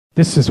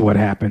This is what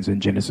happens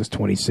in Genesis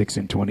 26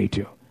 and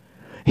 22.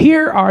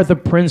 Here are the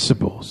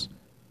principles,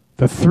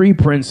 the three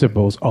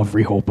principles of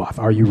Rehoboth.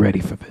 Are you ready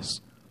for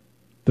this?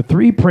 The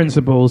three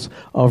principles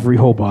of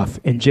Rehoboth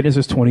in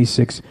Genesis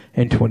 26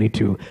 and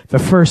 22. The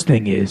first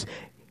thing is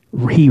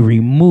he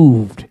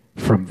removed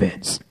from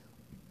thence.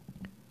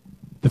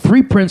 The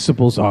three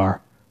principles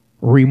are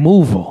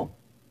removal,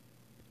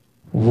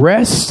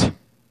 rest,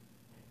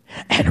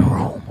 and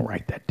room.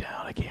 Write that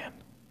down again.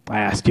 I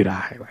asked you to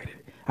highlight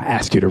it. I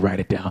asked you to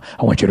write it down.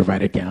 I want you to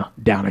write it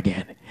down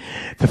again.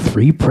 The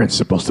three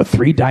principles, the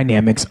three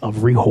dynamics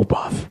of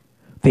Rehoboth,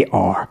 they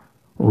are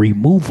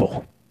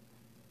removal,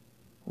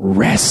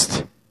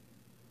 rest,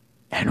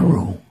 and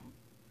room.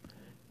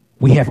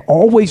 We have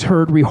always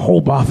heard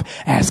Rehoboth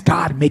as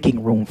God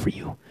making room for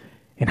you.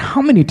 And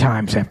how many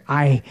times have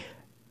I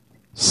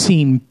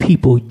seen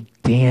people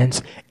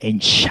dance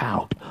and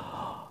shout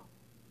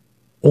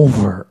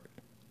over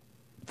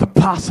the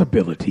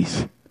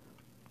possibilities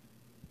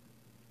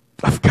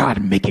of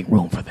God making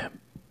room for them,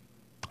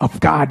 of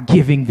God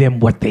giving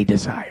them what they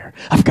desire,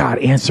 of God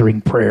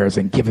answering prayers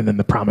and giving them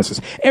the promises.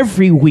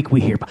 Every week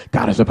we hear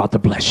God is about to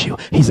bless you.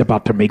 He's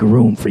about to make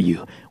room for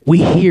you.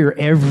 We hear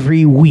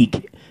every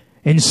week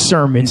in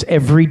sermons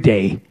every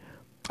day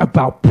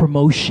about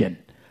promotion,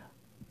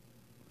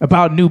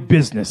 about new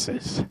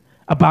businesses,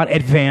 about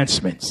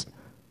advancements,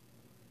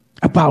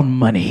 about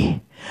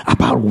money,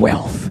 about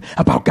wealth,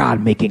 about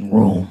God making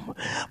room.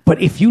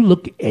 But if you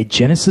look at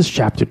Genesis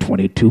chapter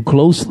 22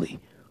 closely,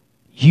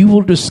 you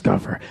will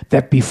discover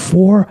that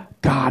before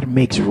God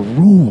makes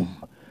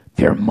room,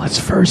 there must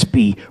first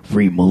be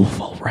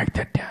removal. Write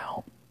that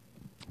down.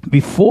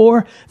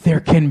 Before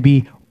there can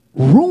be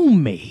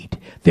room made,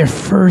 there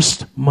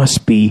first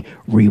must be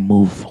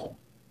removal.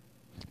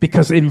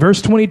 Because in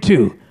verse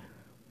 22,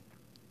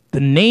 the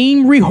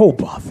name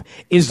Rehoboth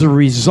is the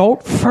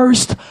result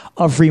first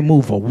of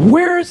removal.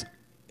 Where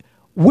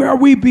are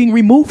we being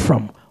removed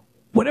from?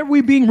 What are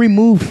we being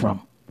removed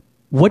from?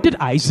 What did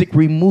Isaac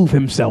remove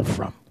himself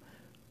from?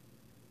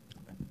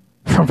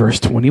 From verse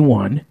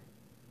 21,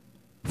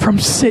 from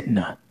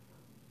Sitnah.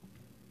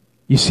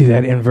 You see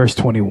that in verse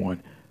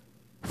 21,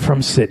 from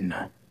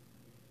Sitnah.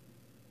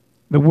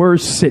 The word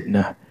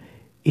Sitnah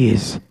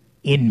is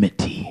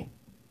enmity.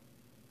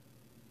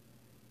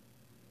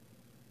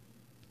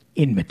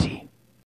 Enmity.